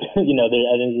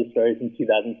think there's stories from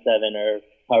 2007 or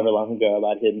however long ago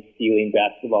about him stealing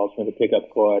basketballs from the pickup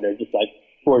court or just like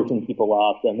forcing people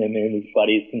off so him and his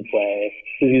buddies can play.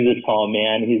 Because he's a tall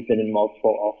man. He's been in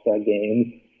multiple All-Star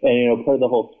games. And, part of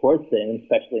the whole sports thing,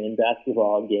 especially in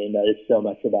basketball game, that is so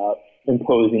much about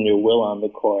imposing your will on the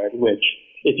court, which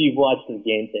if you've watched the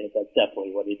game tape, that's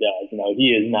definitely what he does.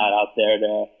 He is not out there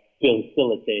to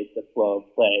facilitate the flow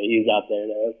of play. He's out there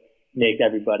to make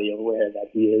everybody aware that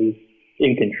he is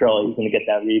in control. He's going to get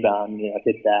that rebound,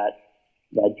 hit that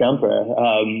jumper.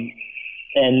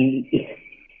 And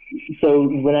so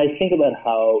when I think about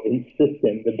how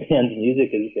insistent the band's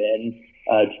music has been,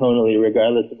 tonally,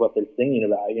 regardless of what they're singing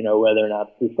about, whether or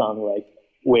not it's a song like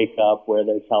Wake Up, where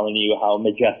they're telling you how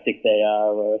majestic they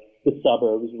are, or The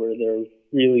Suburbs, where they're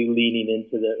really leaning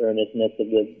into the earnestness of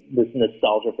this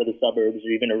nostalgia for the suburbs,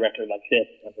 or even a record like this,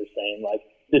 and they're saying, like,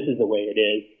 this is the way it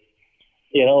is.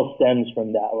 It all stems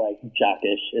from that, like,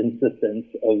 jockish insistence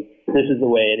of this is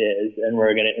the way it is, and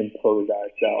we're going to impose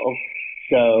ourselves.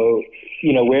 So,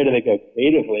 where do they go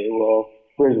creatively? Well,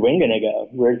 where's Wing going to go?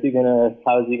 How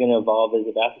is he going to evolve as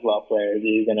a basketball player?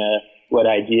 What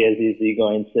ideas is he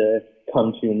going to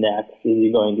come to next? Is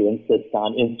he going to insist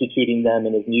on instituting them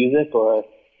in his music, or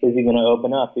is he going to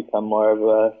open up, become more of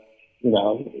a,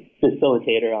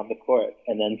 facilitator on the court?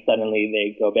 And then suddenly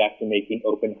they go back to making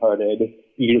open-hearted,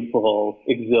 beautiful,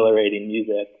 exhilarating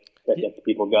music that gets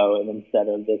people going instead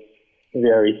of this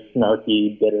very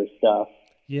snarky, bitter stuff.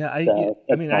 Yeah,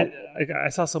 I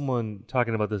saw someone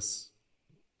talking about this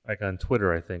like on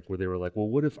Twitter, I think, where they were like, well,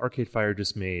 what if Arcade Fire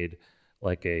just made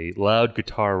like a loud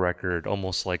guitar record,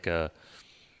 almost like a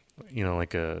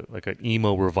like an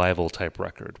emo revival type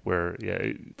record, where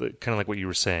kind of like what you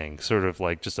were saying, sort of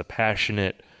like just a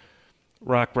passionate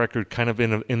rock record, kind of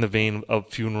in the vein of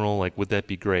Funeral. Like, would that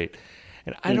be great?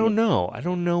 And I don't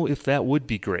know if that would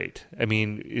be great. I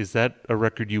mean, is that a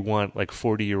record you want like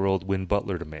 40-year-old Win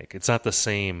Butler to make? It's not the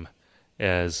same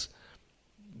as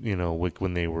like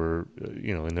when they were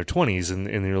in their 20s in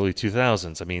the early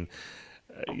 2000s. I mean,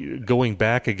 going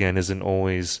back again isn't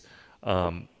always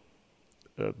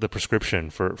the prescription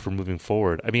for moving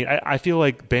forward. I mean, I feel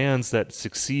like bands that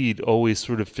succeed always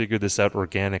sort of figure this out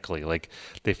organically. Like,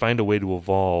 they find a way to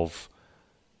evolve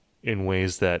in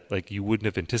ways that like you wouldn't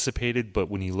have anticipated, but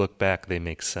when you look back, they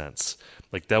make sense.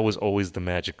 Like, that was always the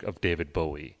magic of David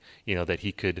Bowie, that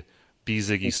he could be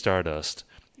Ziggy Stardust,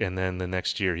 and then the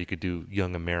next year he could do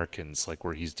Young Americans, like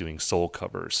where he's doing soul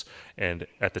covers. And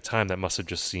at the time, that must have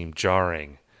just seemed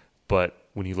jarring. But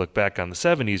when you look back on the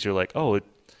 70s, you're like, oh, it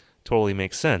totally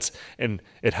makes sense. And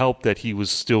it helped that he was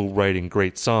still writing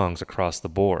great songs across the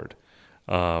board.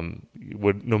 No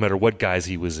matter what guise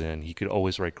he was in, he could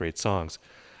always write great songs.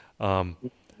 And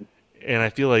I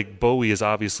feel like Bowie is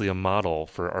obviously a model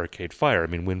for Arcade Fire. I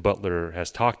mean, Win Butler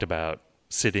has talked about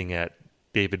sitting at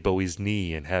David Bowie's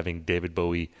knee and having David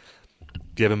Bowie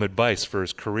give him advice for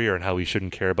his career and how he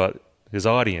shouldn't care about his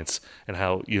audience, and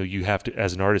how you have to,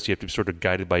 as an artist, you have to be sort of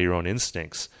guided by your own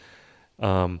instincts.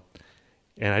 And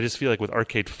I just feel like with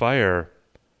Arcade Fire,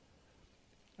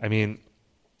 I mean,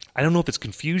 I don't know if it's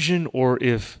confusion or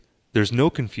if there's no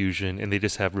confusion and they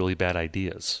just have really bad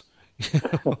ideas. You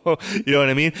know what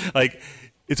I mean? Like,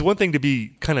 it's one thing to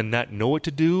be kind of not know what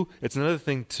to do. It's another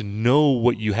thing to know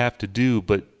what you have to do,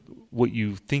 but what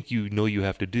you think you know you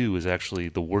have to do is actually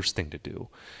the worst thing to do.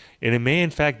 And it may, in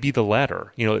fact, be the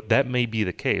latter. That may be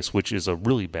the case, which is a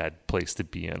really bad place to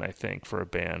be in, I think, for a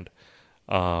band.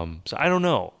 So I don't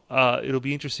know. It'll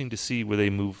be interesting to see where they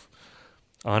move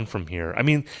on from here? I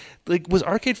mean, like, was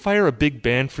Arcade Fire a big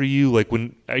band for you? Like,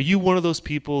 are you one of those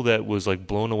people that was like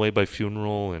blown away by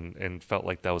Funeral and felt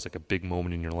like that was like a big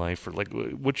moment in your life? Or like,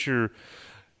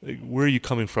 where are you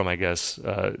coming from, I guess,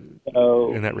 in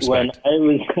that respect?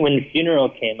 When Funeral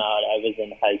came out, I was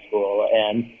in high school,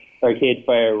 and Arcade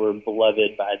Fire were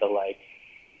beloved by the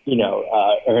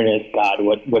earnest God,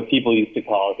 what people used to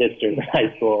call hipsters in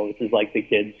high school, which is like the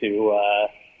kids who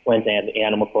went to the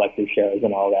Animal Collective shows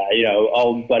and all that,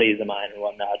 all buddies of mine and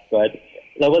whatnot. But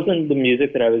that wasn't the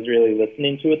music that I was really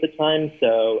listening to at the time.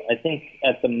 So I think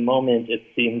at the moment it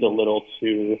seemed a little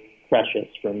too precious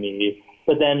for me.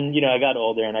 But then, I got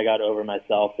older and I got over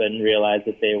myself and realized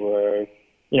that they were,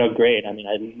 great. I mean,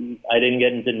 I didn't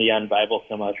get into Neon Bible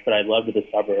so much, but I loved the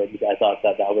Suburbs. I thought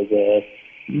that was a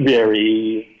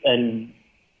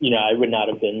I would not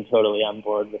have been totally on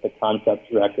board with a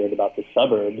concept record about the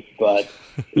Suburbs, but,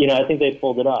 I think they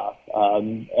pulled it off.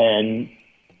 And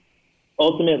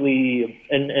ultimately,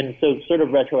 and so sort of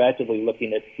retroactively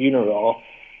looking at Funeral,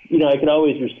 I could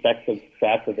always respect the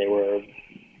fact that they were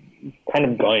kind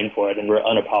of going for it and were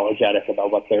unapologetic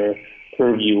about what their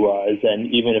purview was.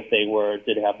 And even if they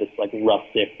did have this like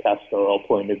rustic pastoral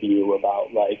point of view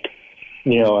about like,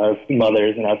 our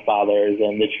mothers and our fathers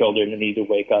and the children who need to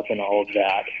wake up and all of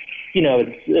that,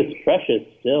 it's precious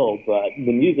still, but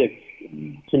the music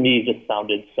to me just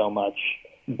sounded so much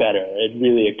better. It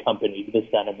really accompanied the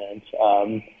sentiment.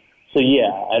 So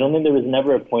yeah, I don't think there was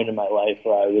never a point in my life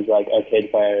where I was like, Arcade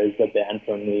Fire is the band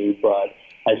for me, but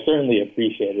I certainly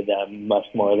appreciated them much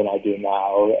more than I do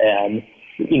now. And,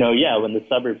 when the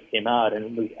Suburbs came out and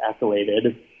it was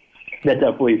accoladed, that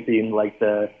definitely seemed like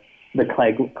the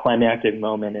climactic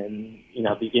moment in,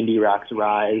 the indie rock's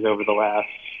rise over the last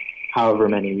however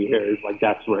many years. Like,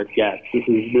 that's where it gets. This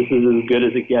is as good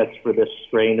as it gets for this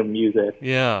strain of music.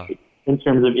 Yeah. In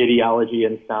terms of ideology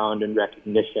and sound and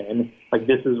recognition, like,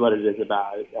 this is what it is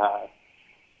about.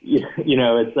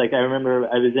 It's like, I remember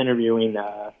I was interviewing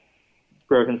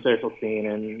Broken Social Scene,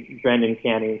 and Brendan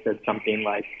Canning said something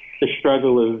like, the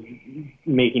struggle of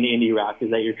making indie rock is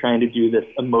that you're trying to do this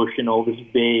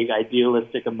vague,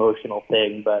 idealistic, emotional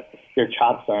thing, but your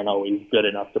chops aren't always good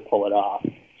enough to pull it off.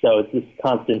 So it's this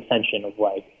constant tension of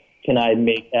like,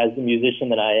 as the musician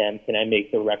that I am, can I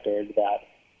make the record that,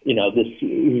 this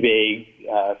vague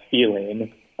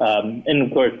feeling. And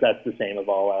of course, that's the same of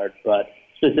all art, but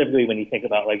specifically when you think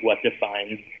about like what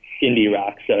defines indie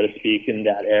rock, so to speak, in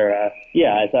that era,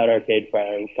 yeah, I thought Arcade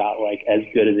Fire got like as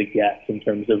good as it gets in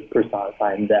terms of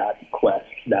personifying that quest,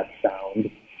 that sound.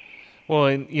 Well,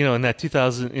 and in that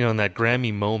 2000, in that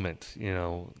Grammy moment,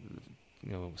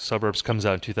 Suburbs comes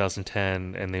out in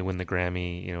 2010 and they win the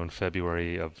Grammy, in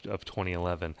February of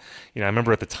 2011. I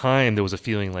remember at the time there was a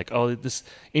feeling like, oh, this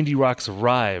indie rock's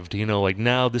arrived, like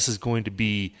now this is going to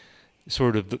be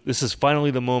this is finally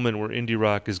the moment where indie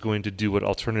rock is going to do what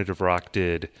alternative rock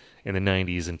did in the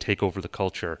 90s and take over the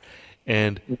culture.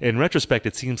 And in retrospect,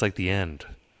 it seems like the end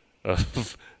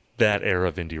of that era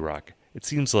of indie rock. It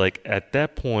seems like at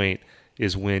that point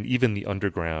is when even the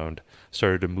underground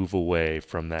started to move away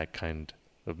from that kind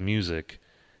of music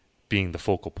being the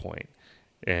focal point.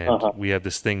 And we have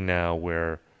this thing now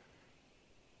where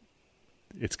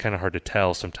it's kind of hard to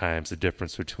tell sometimes the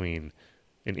difference between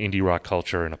an indie rock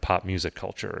culture and a pop music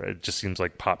culture. It just seems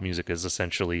like pop music has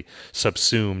essentially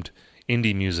subsumed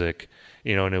indie music,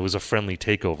 and it was a friendly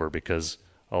takeover because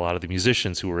a lot of the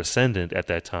musicians who were ascendant at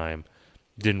that time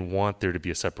didn't want there to be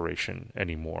a separation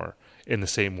anymore, in the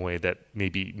same way that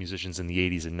maybe musicians in the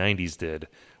 80s and 90s did,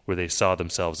 where they saw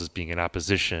themselves as being in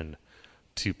opposition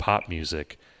to pop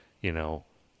music.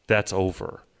 That's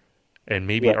over. And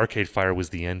maybe Arcade Fire was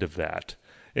the end of that.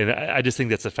 And I just think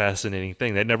that's a fascinating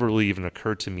thing. That never really even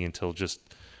occurred to me until just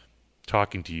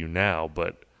talking to you now.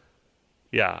 But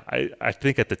yeah, I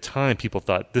think at the time people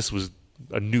thought this was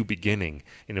a new beginning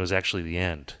and it was actually the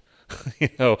end.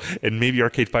 And maybe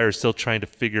Arcade Fire is still trying to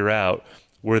figure out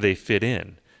where they fit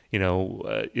in,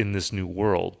 in this new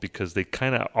world, because they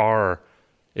kind of are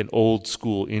an old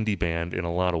school indie band in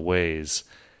a lot of ways.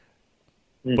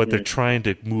 But they're trying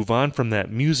to move on from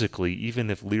that musically, even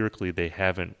if lyrically they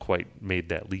haven't quite made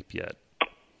that leap yet.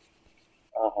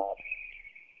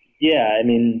 Yeah, I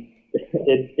mean,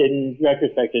 in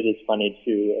retrospect, it is funny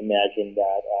to imagine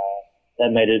that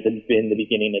that might have been the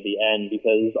beginning of the end,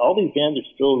 because all these bands are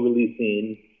still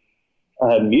releasing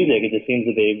music. It just seems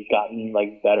that they've gotten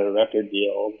like better record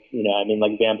deals. I mean,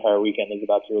 like Vampire Weekend is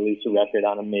about to release a record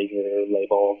on a major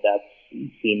label that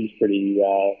seems pretty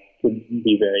would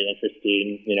be very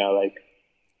interesting.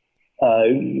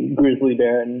 Grizzly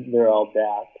Bear, and they're all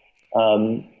back.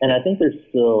 And I think there's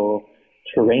still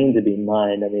terrain to be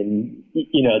mined. I mean,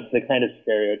 it's the kind of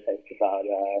stereotypes about,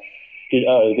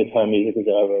 guitar music is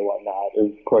over and whatnot.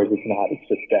 Of course it's not. It's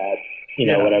just that,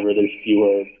 whatever, there's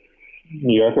fewer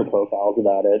New Yorker profiles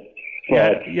about it.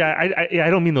 But, I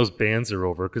don't mean those bands are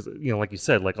over because, like you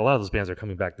said, like a lot of those bands are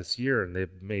coming back this year and they've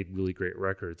made really great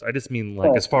records. I just mean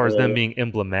like as far as them being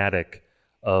emblematic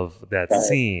of that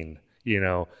scene,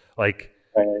 I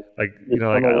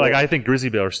think Grizzly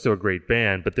Bear are still a great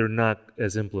band, but they're not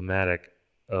as emblematic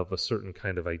of a certain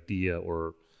kind of idea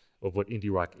or of what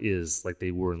indie rock is like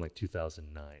they were in like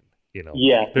 2009.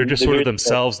 They're just sort of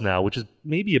themselves now, which is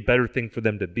maybe a better thing for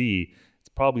them to be. It's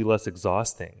probably less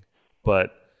exhausting, but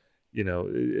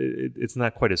it's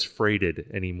not quite as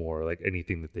freighted anymore, like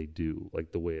anything that they do,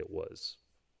 like the way it was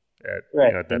at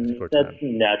that particular time. That's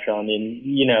natural. I mean,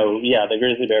 the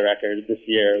Grizzly Bear record this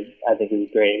year I think is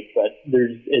great, but there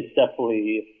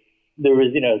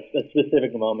was a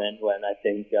specific moment when I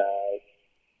think, I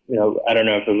don't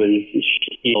know if it was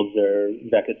Shields or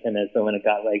Becca Simmons, but when it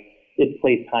got it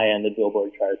placed high on the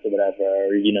Billboard charts or whatever,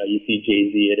 or, you see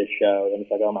Jay-Z at a show and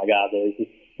it's like, oh my God, this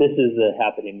is a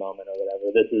happening moment or whatever.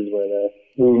 This is where the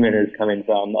movement is coming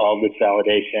from, all this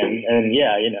validation. And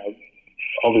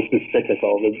all this is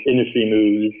cyclical. The industry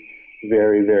moves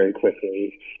very, very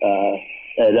quickly.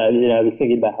 And I was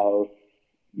thinking about how,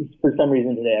 for some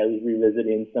reason today, I was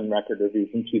revisiting some record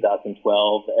reviews from 2012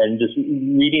 and just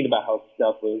reading about how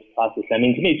stuff was processed. I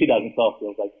mean, to me, 2012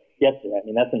 feels like yesterday. I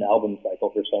mean, that's an album cycle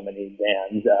for so many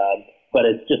bands, but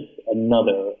it's just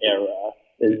another era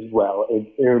as well.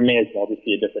 It may as well just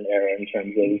be a different era in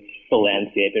terms of the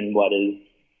landscape and what is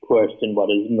pushed and what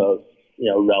is most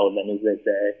relevant, as they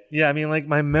say. Yeah, I mean, like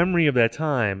my memory of that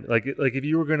time, like if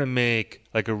you were going to make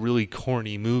like a really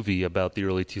corny movie about the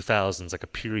early 2000s, like a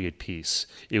period piece,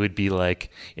 it would be like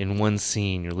in one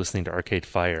scene you're listening to Arcade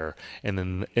Fire, and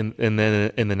then in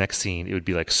the next scene it would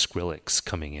be like Skrillex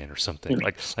coming in or something,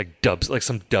 like some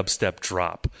dubstep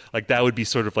drop. Like that would be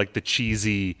sort of like the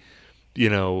cheesy,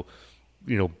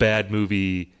 bad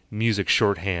movie music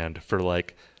shorthand for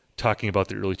like talking about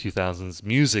the early 2000s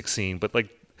music scene, but like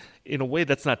in a way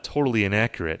that's not totally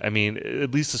inaccurate. I mean, at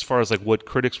least as far as like what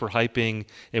critics were hyping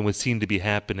and what seemed to be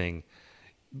happening,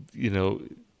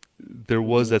 there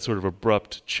was that sort of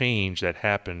abrupt change that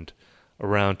happened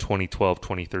around 2012,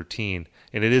 2013.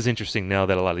 And it is interesting now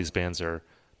that a lot of these bands are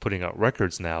putting out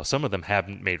records now. Some of them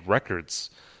haven't made records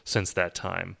since that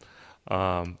time.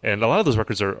 And a lot of those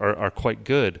records are quite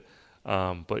good.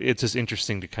 But it's just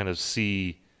interesting to kind of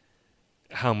see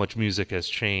how much music has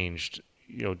changed,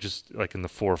 just like in the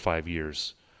 4 or 5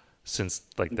 years since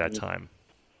like that time.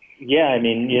 Yeah, I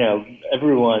mean,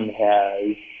 everyone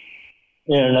has,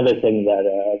 another thing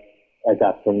that I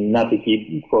got from, not to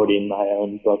keep quoting my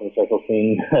own Broken Circle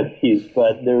scene piece,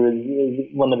 but there was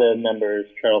one of the members,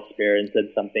 Charles Spear,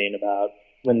 said something about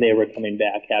when they were coming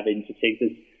back having to take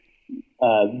this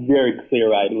very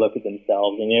clear-eyed look at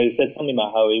themselves. And he said something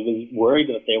about how he was worried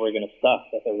that they were going to suck,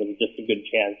 that there was just a good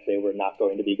chance they were not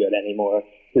going to be good anymore,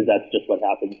 because that's just what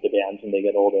happens to bands when they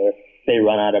get older. They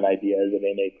run out of ideas and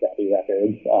they make crappy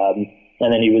records. And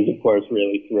then he was, of course,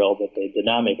 really thrilled that they did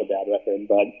not make a bad record.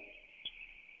 But,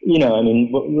 I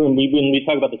mean, when we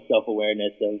talk about the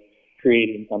self-awareness of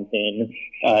creating something,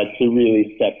 to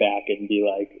really step back and be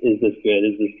like, is this good?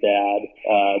 Is this bad?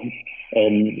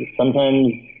 And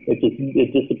sometimes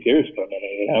it disappears for a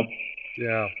minute,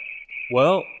 Yeah.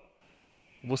 Well,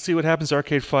 we'll see what happens to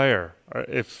Arcade Fire.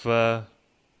 If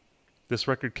this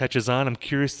record catches on, I'm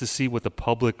curious to see what the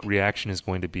public reaction is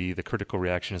going to be. The critical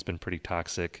reaction has been pretty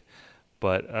toxic,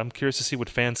 but I'm curious to see what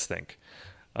fans think.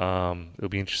 It'll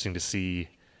be interesting to see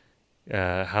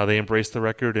how they embrace the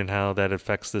record and how that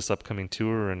affects this upcoming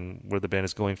tour and where the band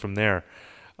is going from there.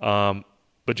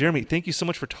 But Jeremy, thank you so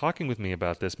much for talking with me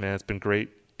about this, man. It's been great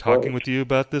talking with you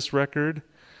about this record.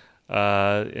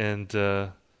 And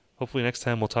hopefully next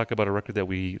time we'll talk about a record that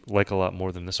we like a lot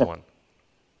more than this one.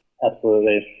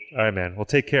 Absolutely. All right, man. Well,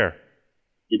 take care.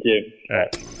 You too.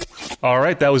 All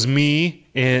right. That was me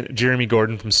and Jeremy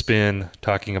Gordon from Spin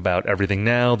talking about Everything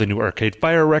Now, the new Arcade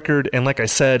Fire record. And like I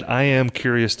said, I am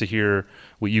curious to hear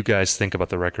what you guys think about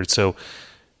the record. So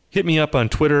hit me up on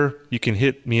Twitter. You can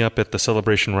hit me up at the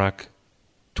Celebration Rock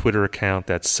Twitter account.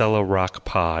 That's Cella Rock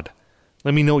Pod.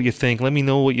 Let me know what you think. Let me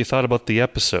know what you thought about the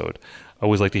episode. I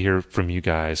always like to hear from you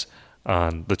guys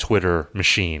on the Twitter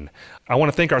machine. I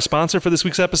want to thank our sponsor for this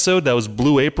week's episode. That was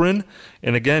Blue Apron.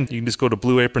 And again, you can just go to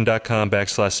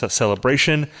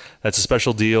blueapron.com/celebration. That's a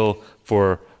special deal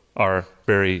for our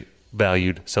very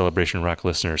valued Celebration Rock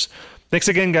listeners. Thanks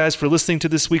again, guys, for listening to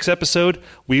this week's episode.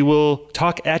 We will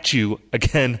talk at you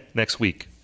again next week.